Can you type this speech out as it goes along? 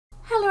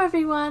Hello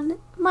everyone,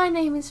 my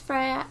name is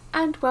Fraeya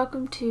and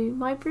welcome to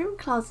my broom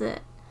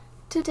closet.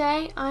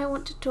 Today I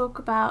want to talk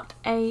about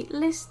a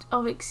list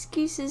of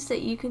excuses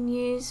that you can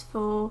use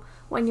for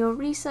when you're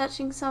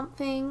researching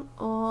something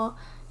or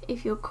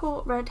if you're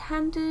caught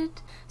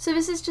red-handed. So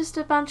this is just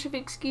a bunch of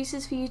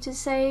excuses for you to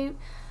say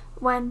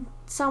when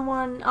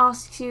someone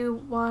asks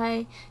you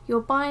why you're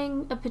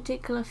buying a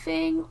particular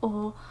thing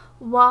or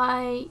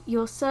why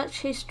your search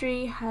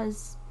history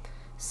has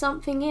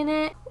something in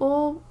it,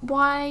 or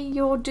why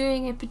you're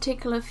doing a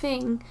particular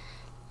thing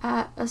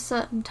at a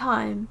certain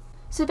time.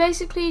 So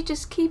basically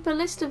just keep a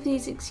list of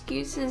these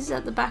excuses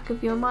at the back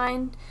of your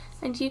mind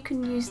and you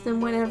can use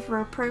them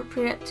whenever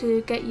appropriate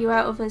to get you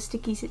out of a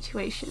sticky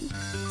situation.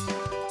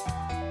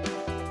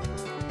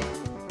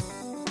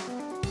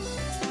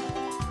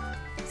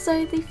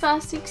 So the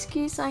first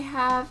excuse I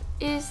have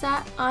is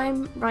that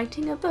I'm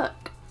writing a book.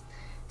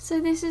 So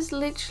this is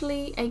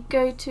literally a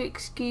go-to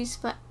excuse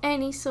for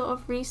any sort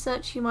of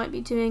research you might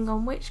be doing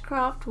on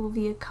witchcraft or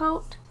the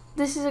occult.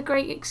 This is a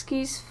great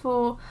excuse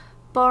for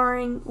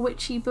borrowing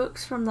witchy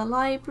books from the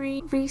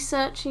library,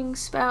 researching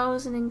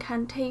spells and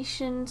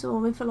incantations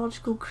or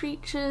mythological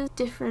creatures,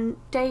 different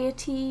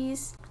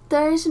deities.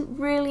 There isn't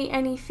really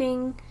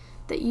anything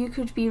that you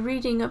could be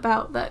reading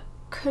about that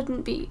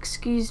couldn't be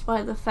excused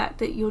by the fact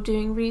that you're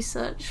doing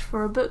research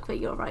for a book that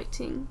you're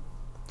writing.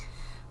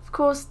 Of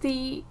course,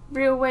 the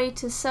real way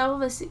to sell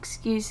this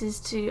excuse is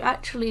to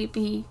actually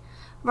be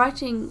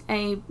writing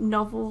a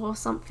novel or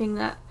something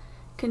that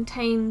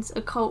contains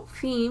occult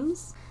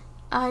themes.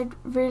 I'd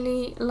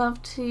really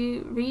love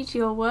to read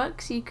your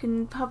works. You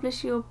can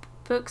publish your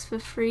books for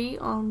free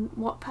on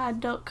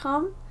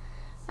wattpad.com,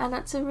 and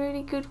that's a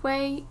really good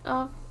way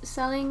of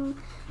selling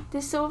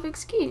this sort of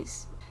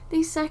excuse.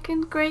 The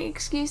second great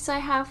excuse I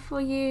have for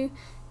you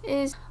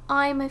is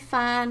I'm a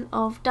fan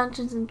of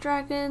Dungeons and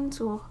Dragons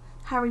or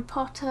Harry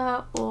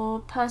Potter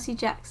or Percy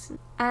Jackson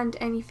and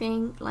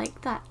anything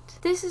like that.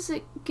 This is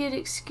a good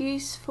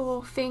excuse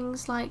for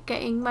things like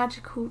getting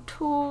magical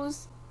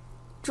tools,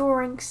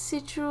 drawing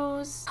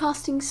sigils,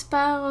 casting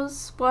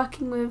spells,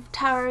 working with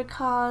tarot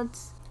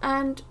cards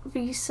and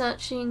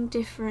researching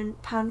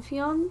different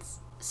pantheons.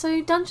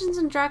 So Dungeons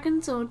and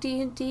Dragons or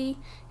D&D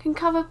can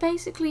cover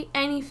basically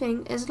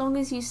anything as long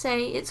as you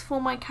say it's for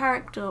my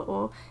character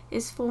or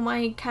is for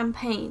my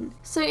campaign.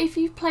 So if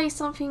you play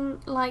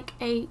something like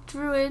a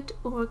druid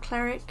or a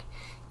cleric,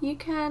 you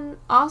can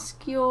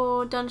ask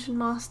your dungeon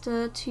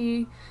master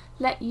to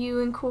let you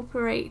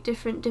incorporate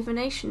different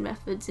divination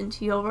methods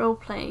into your role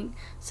playing.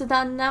 So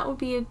then that would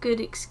be a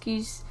good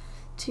excuse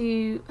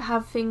to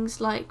have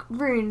things like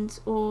runes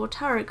or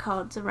tarot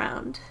cards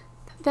around.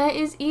 There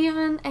is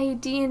even a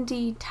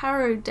D&D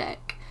tarot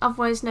deck,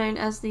 otherwise known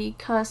as the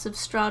Curse of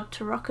Strahd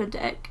Tarocca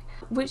deck,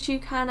 which you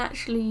can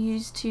actually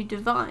use to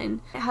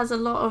divine. It has a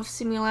lot of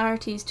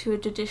similarities to a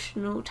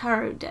traditional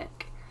tarot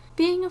deck.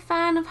 Being a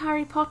fan of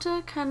Harry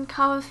Potter can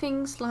cover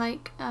things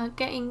like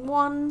getting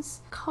wands,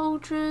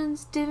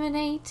 cauldrons,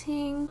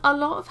 divinating. A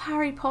lot of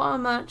Harry Potter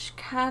merch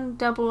can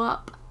double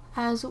up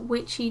as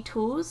witchy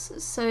tools,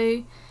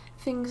 so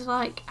things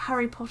like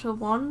Harry Potter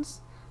wands,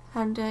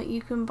 and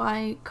you can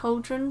buy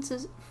cauldrons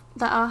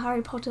that are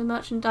Harry Potter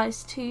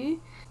merchandise too.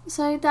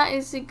 So that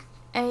is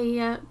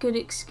a good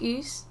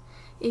excuse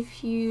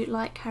if you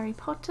like Harry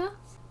Potter.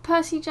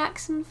 Percy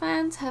Jackson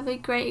fans have a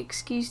great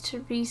excuse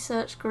to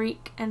research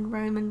Greek and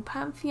Roman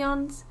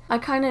pantheons. I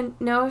kind of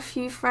know a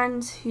few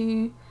friends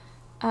who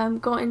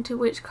got into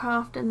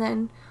witchcraft and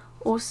then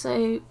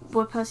also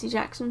were Percy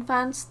Jackson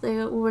fans.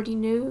 They already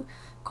knew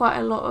quite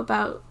a lot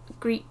about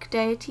Greek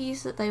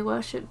deities that they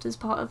worshipped as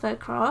part of their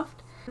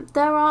craft.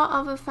 There are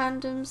other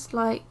fandoms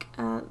like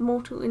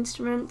Mortal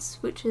Instruments,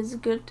 which is a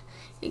good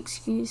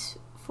excuse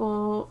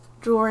for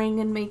drawing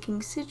and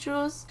making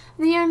sigils.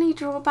 The only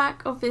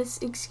drawback of this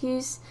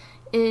excuse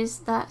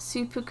is that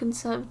super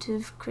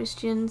conservative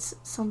Christians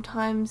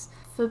sometimes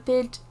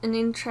forbid an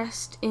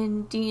interest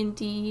in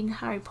D&D and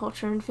Harry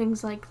Potter and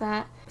things like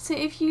that. So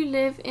if you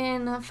live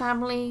in a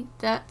family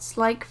that's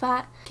like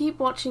that, keep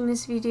watching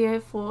this video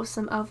for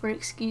some other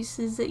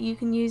excuses that you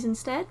can use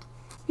instead.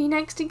 The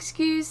next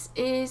excuse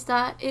is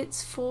that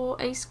it's for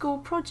a school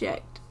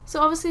project.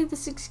 So obviously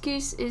this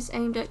excuse is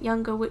aimed at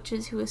younger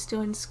witches who are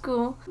still in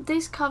school.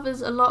 This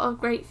covers a lot of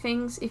great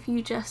things if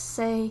you just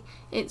say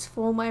it's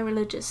for my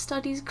religious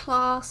studies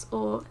class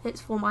or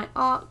it's for my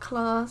art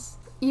class.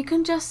 You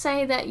can just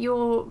say that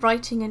you're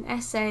writing an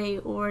essay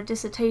or a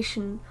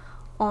dissertation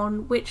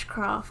on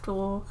witchcraft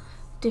or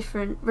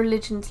different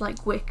religions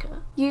like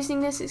Wicca.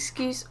 Using this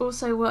excuse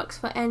also works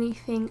for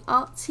anything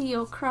artsy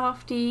or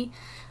crafty,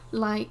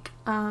 like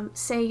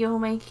say you're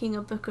making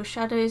a book of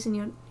shadows and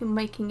you're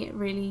making it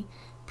really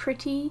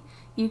pretty.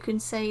 You can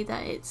say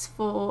that it's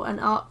for an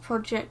art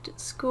project at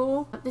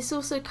school. This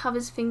also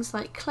covers things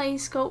like clay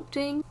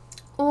sculpting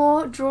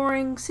or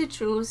drawing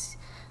sigils,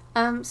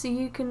 so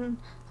you can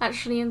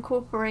actually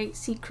incorporate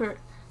secret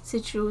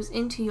sigils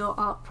into your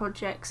art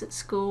projects at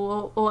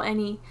school or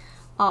any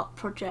art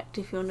project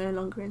if you're no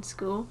longer in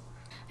school.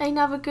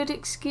 Another good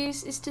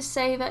excuse is to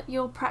say that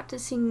you're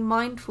practicing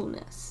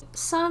mindfulness.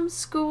 Some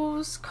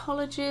schools,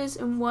 colleges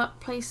and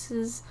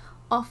workplaces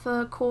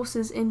offer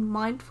courses in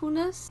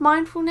mindfulness.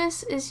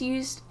 Mindfulness is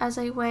used as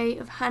a way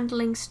of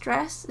handling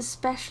stress,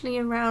 especially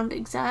around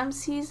exam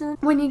season.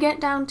 When you get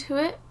down to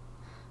it,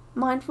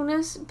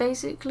 mindfulness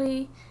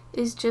basically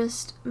is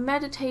just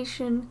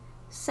meditation,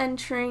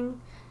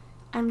 centering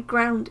and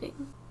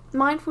grounding.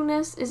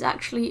 Mindfulness is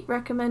actually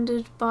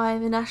recommended by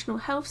the National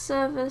Health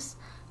Service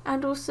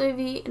and also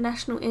the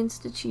National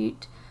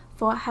Institute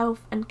for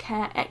Health and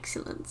Care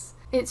Excellence.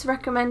 It's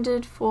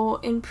recommended for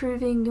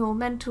improving your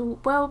mental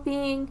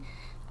well-being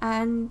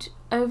and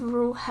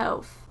overall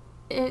health.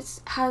 It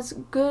has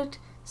good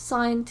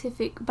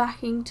scientific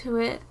backing to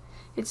it.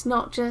 It's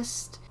not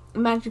just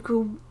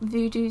magical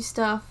voodoo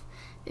stuff.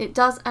 It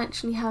does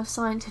actually have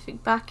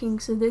scientific backing,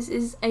 so this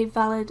is a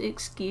valid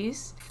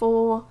excuse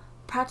for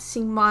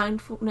practicing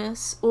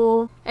mindfulness,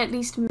 or at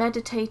least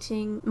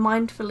meditating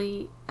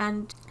mindfully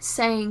and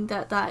saying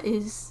that that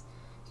is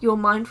your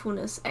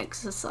mindfulness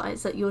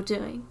exercise that you're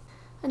doing.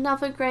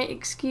 Another great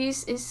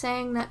excuse is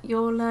saying that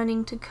you're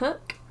learning to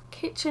cook.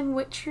 Kitchen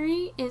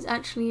witchery is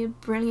actually a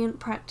brilliant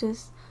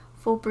practice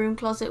for broom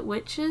closet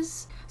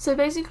witches. So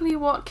basically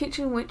what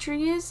kitchen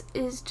witchery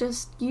is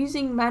just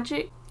using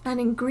magic and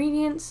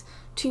ingredients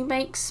to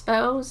make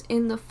spells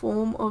in the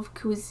form of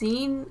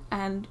cuisine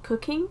and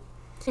cooking.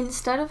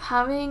 Instead of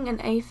having an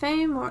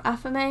A-fame or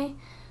AFMA,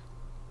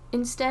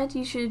 instead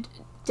you should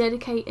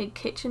dedicate a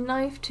kitchen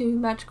knife to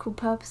magical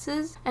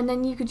purposes, and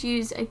then you could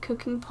use a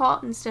cooking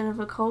pot instead of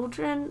a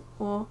cauldron,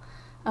 or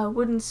a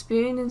wooden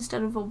spoon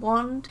instead of a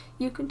wand.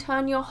 You can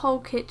turn your whole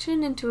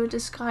kitchen into a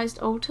disguised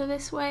altar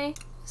this way.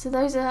 So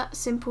those are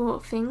simple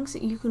things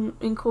that you can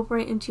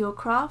incorporate into your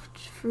craft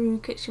through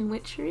kitchen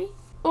witchery.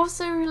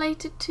 Also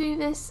related to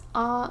this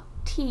are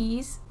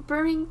teas.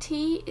 Brewing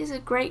tea is a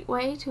great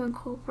way to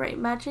incorporate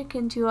magic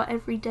into your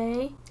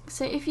everyday.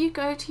 So if you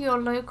go to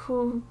your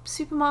local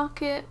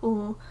supermarket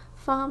or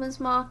farmer's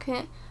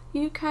market,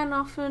 you can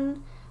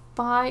often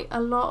buy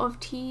a lot of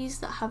teas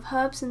that have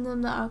herbs in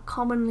them that are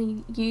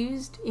commonly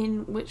used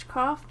in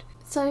witchcraft.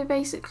 So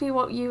basically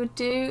what you would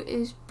do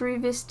is brew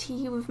this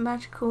tea with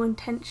magical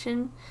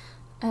intention,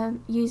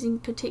 using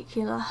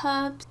particular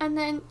herbs, and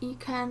then you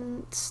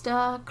can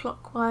stir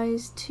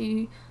clockwise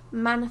to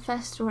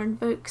manifest or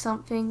invoke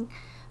something,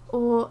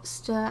 or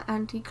stir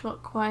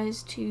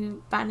anti-clockwise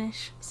to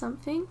banish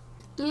something.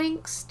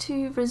 Links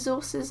to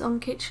resources on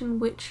kitchen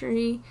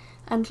witchery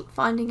and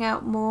finding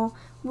out more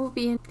will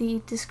be in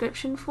the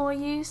description for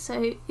you,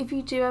 so if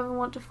you do ever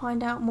want to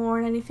find out more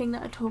on anything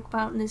that I talk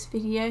about in this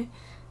video,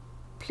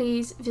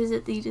 please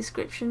visit the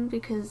description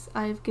because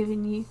I've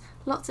given you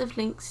lots of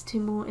links to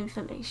more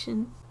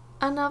information.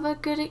 Another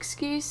good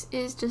excuse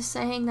is just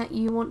saying that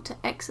you want to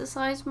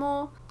exercise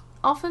more.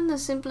 Often the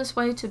simplest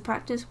way to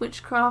practice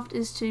witchcraft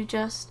is to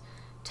just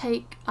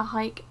take a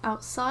hike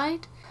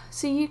outside.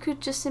 So you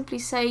could just simply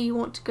say you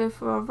want to go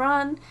for a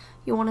run,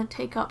 you want to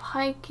take up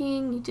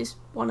hiking, you just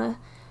want to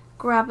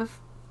grab a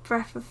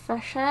breath of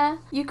fresh air.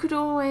 You could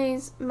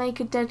always make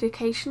a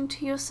dedication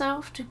to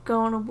yourself to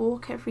go on a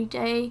walk every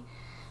day,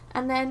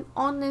 and then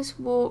on this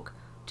walk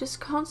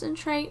just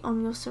concentrate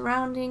on your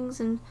surroundings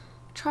and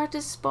try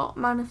to spot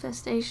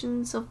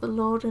manifestations of the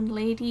Lord and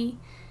Lady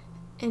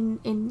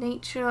in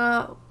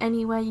nature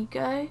anywhere you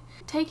go.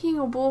 Taking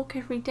a walk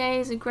every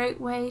day is a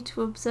great way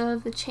to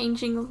observe the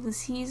changing of the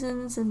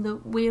seasons and the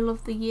wheel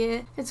of the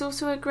year. It's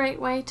also a great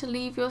way to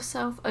leave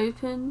yourself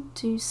open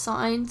to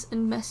signs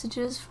and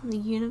messages from the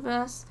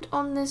universe. And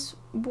on this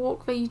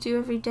walk that you do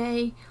every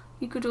day,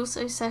 you could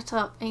also set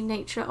up a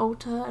nature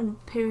altar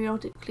and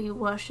periodically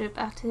worship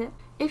at it.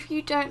 If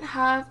you don't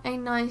have a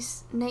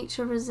nice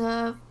nature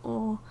reserve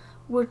or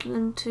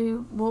woodland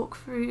to walk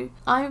through,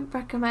 I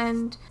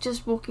recommend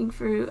just walking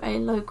through a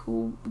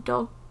local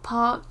dog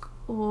park,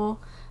 or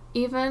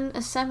even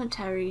a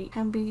cemetery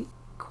can be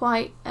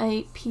quite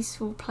a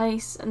peaceful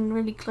place and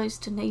really close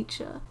to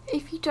nature.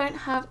 If you don't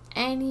have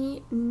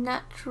any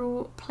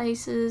natural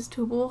places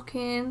to walk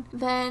in,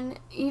 then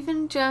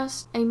even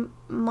just a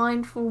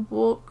mindful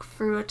walk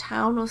through a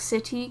town or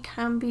city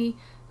can be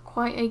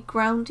quite a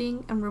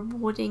grounding and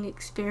rewarding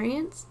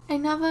experience.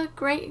 Another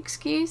great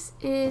excuse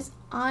is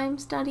I'm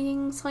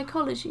studying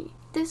psychology.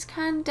 This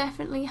can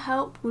definitely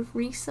help with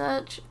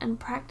research and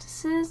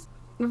practices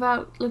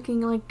without looking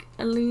like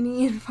a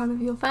loony in front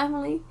of your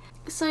family.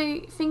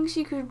 So things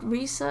you could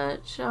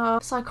research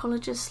are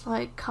psychologists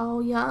like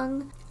Carl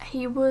Jung.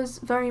 He was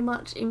very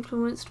much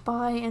influenced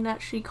by and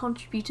actually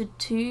contributed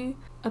to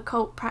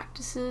occult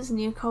practices in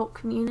the occult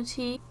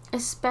community,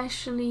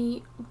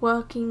 especially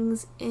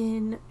workings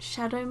in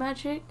shadow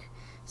magic.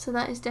 So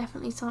that is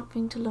definitely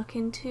something to look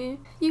into.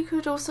 You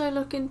could also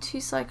look into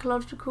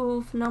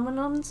psychological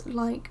phenomenons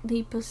like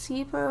the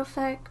placebo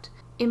effect,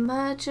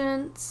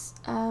 emergence,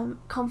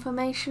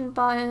 confirmation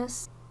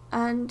bias,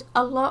 and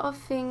a lot of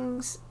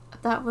things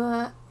that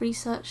were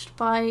researched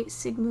by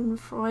Sigmund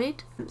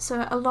Freud.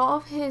 So a lot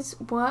of his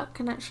work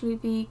can actually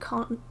be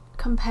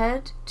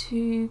compared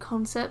to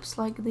concepts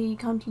like the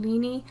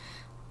Kundalini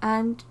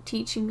and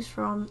teachings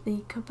from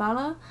the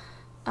Kabbalah.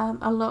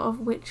 A lot of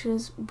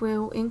witches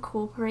will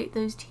incorporate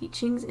those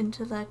teachings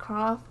into their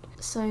craft,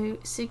 so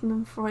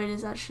Sigmund Freud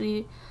is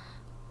actually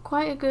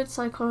quite a good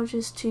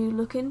psychologist to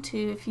look into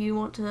if you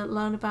want to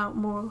learn about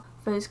more of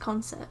those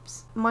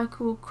concepts.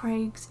 Michael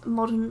Craig's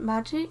Modern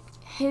Magic,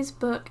 his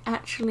book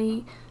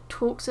actually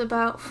talks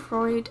about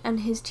Freud and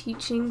his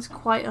teachings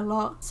quite a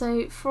lot.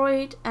 So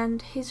Freud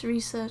and his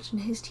research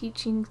and his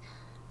teachings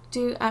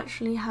do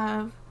actually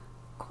have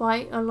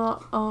quite a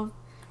lot of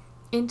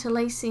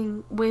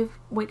interlacing with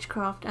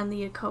witchcraft and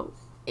the occult.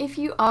 If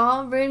you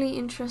are really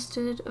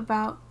interested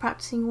about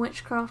practicing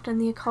witchcraft and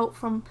the occult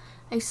from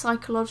a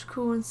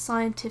psychological and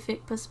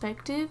scientific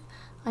perspective,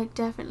 I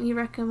definitely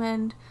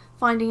recommend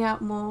finding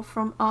out more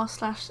from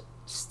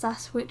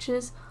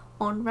r/saswitches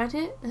on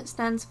Reddit. That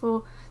stands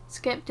for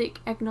Skeptic,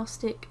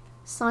 Agnostic,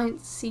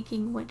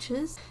 Science-Seeking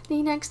Witches.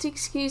 The next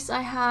excuse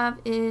I have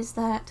is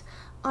that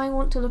I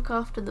want to look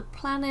after the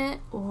planet,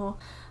 or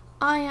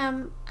I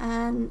am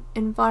an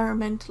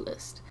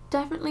environmentalist.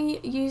 Definitely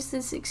use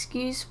this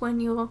excuse when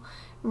you're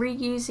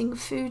reusing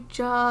food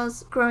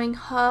jars, growing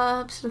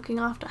herbs, looking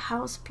after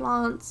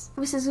houseplants.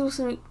 This is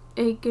also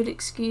a good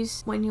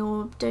excuse when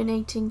you're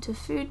donating to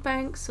food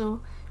banks or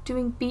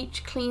doing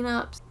beach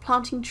cleanups,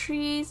 planting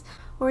trees,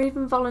 or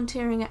even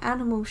volunteering at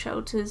animal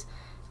shelters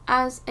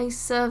as a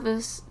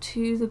service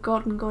to the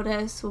god and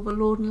goddess or the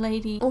lord and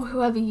lady or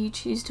whoever you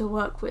choose to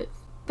work with.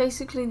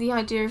 Basically, the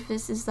idea of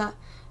this is that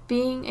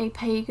being a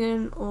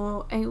pagan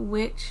or a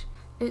witch,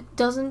 it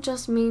doesn't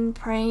just mean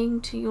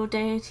praying to your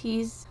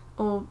deities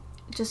or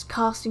just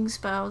casting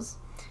spells.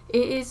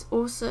 It is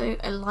also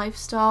a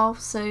lifestyle,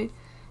 so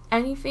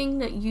anything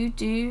that you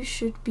do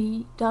should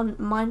be done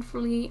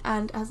mindfully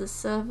and as a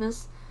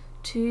service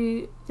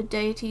to the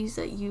deities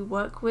that you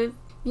work with.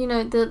 You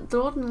know, the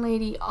Lord and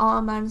Lady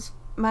are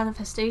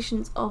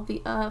manifestations of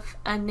the earth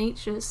and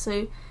nature,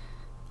 so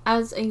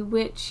as a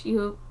witch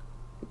you're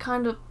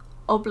kind of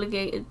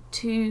obligated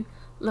to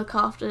look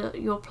after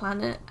your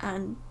planet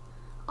and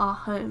our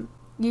home.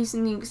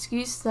 Using the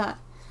excuse that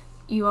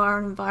you are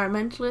an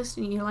environmentalist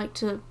and you like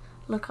to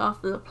look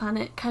after the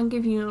planet can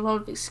give you a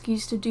lot of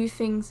excuse to do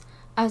things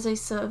as a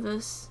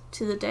service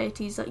to the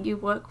deities that you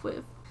work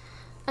with.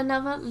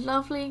 Another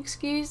lovely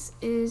excuse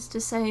is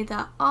to say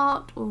that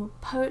art or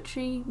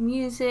poetry,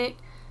 music,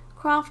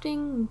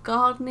 crafting,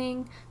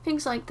 gardening,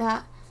 things like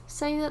that,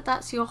 say that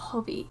that's your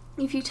hobby.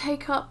 If you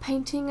take up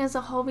painting as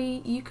a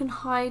hobby, you can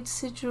hide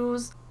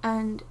sigils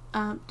and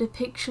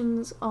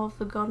depictions of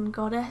the god and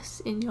goddess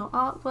in your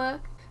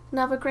artwork.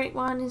 Another great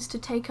one is to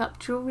take up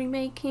jewellery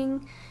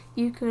making.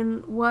 You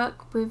can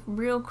work with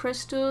real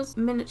crystals,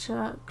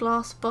 miniature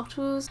glass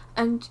bottles,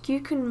 and you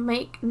can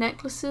make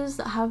necklaces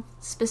that have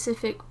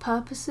specific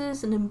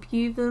purposes and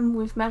imbue them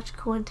with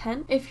magical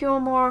intent. If you're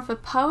more of a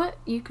poet,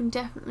 you can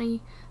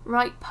definitely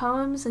write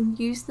poems and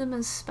use them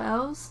as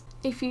spells.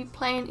 If you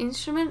play an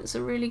instrument, it's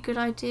a really good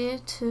idea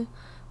to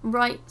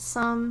write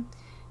some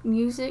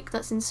music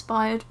that's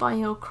inspired by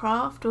your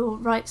craft, or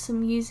write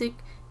some music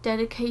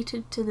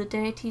dedicated to the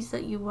deities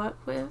that you work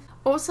with.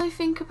 Also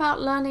think about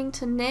learning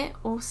to knit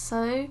or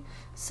sew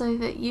so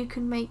that you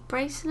can make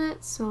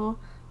bracelets or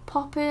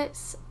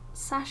poppets,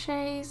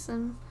 sachets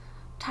and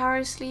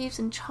tarot sleeves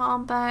and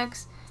charm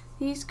bags.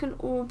 These can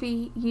all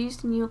be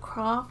used in your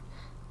craft,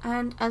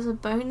 and as a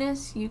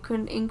bonus you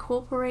can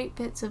incorporate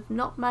bits of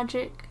knot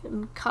magic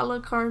and colour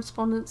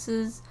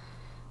correspondences.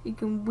 You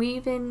can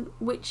weave in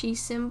witchy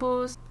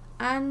symbols,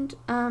 and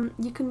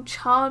you can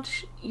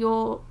charge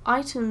your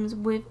items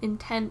with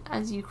intent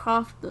as you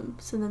craft them,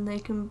 so then they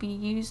can be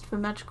used for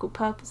magical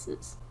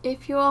purposes.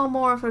 If you are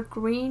more of a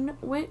green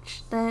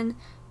witch, then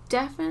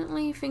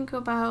definitely think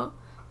about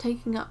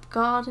taking up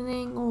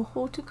gardening or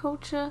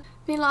horticulture.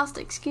 The last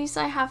excuse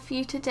I have for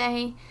you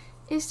today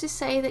is to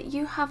say that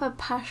you have a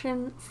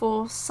passion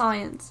for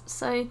science.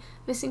 So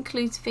this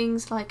includes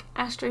things like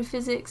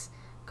astrophysics,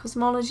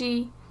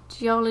 cosmology,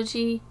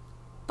 geology,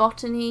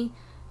 botany,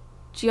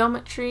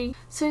 geometry.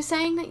 So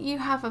saying that you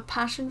have a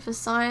passion for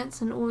science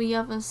and all the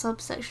other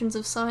subsections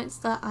of science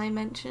that I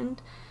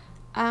mentioned,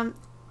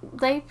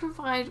 they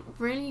provide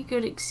really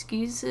good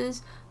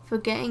excuses for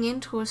getting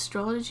into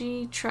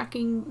astrology,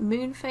 tracking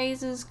moon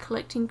phases,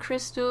 collecting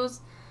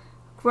crystals,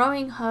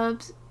 growing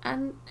herbs,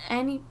 and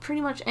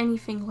pretty much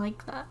anything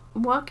like that.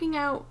 Working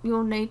out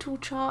your natal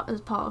chart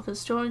as part of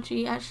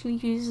astrology actually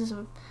uses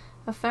a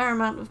fair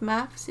amount of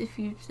maths if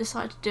you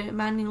decide to do it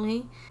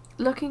manually.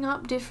 Looking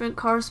up different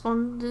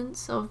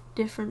correspondence of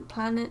different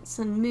planets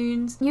and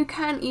moons, you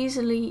can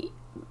easily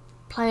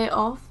play it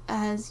off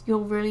as you're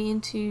really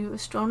into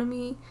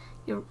astronomy,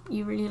 you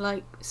really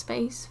like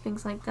space,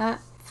 things like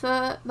that.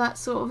 For that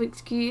sort of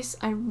excuse,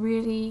 I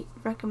really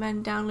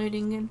recommend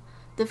downloading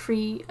the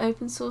free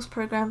open source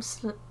program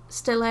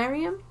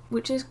Stellarium,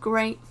 which is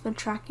great for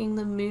tracking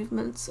the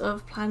movements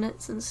of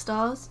planets and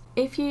stars.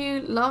 If you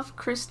love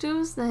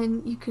crystals,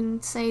 then you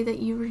can say that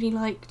you really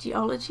like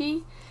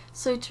geology.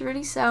 So to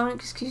really sell an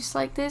excuse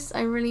like this,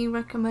 I really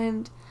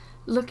recommend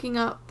looking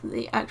up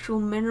the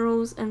actual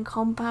minerals and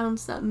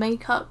compounds that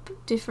make up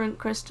different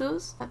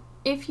crystals.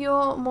 If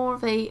you're more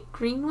of a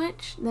green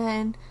witch,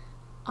 then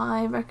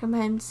I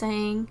recommend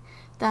saying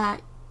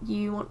that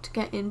you want to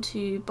get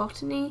into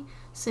botany.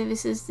 So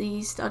this is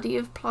the study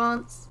of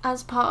plants.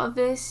 As part of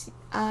this,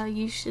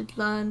 you should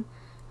learn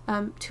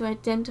to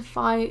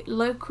identify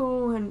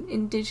local and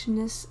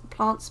indigenous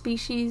plant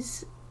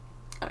species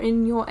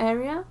in your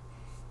area,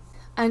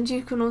 and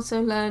you can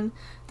also learn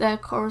their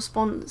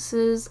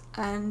correspondences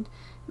and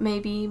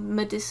maybe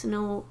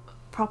medicinal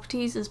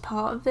properties as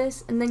part of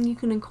this, and then you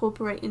can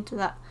incorporate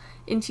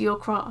into your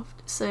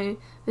craft. So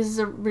this is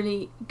a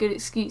really good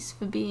excuse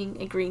for being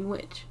a green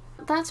witch.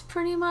 That's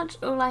pretty much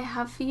all I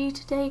have for you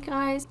today,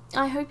 guys.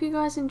 I hope you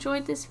guys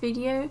enjoyed this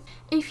video.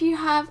 If you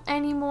have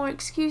any more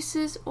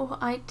excuses or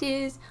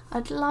ideas,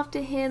 I'd love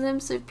to hear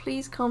them, so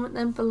please comment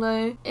them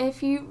below.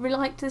 If you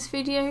liked this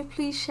video,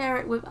 please share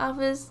it with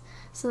others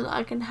so that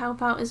I can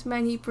help out as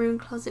many broom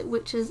closet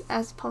witches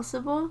as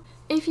possible.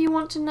 If you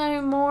want to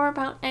know more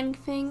about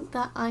anything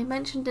that I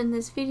mentioned in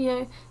this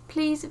video,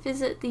 please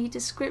visit the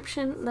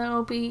description. There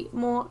will be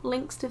more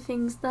links to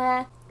things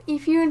there.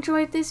 If you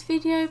enjoyed this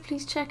video,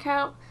 please check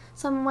out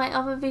some of my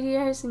other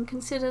videos and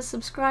consider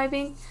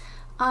subscribing.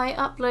 I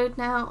upload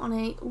now on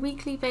a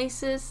weekly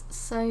basis,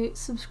 so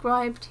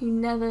subscribe to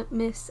never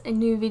miss a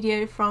new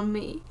video from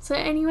me. So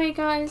anyway,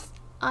 guys,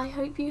 I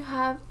hope you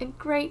have a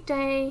great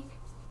day,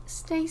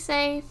 stay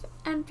safe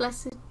and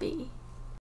blessed be.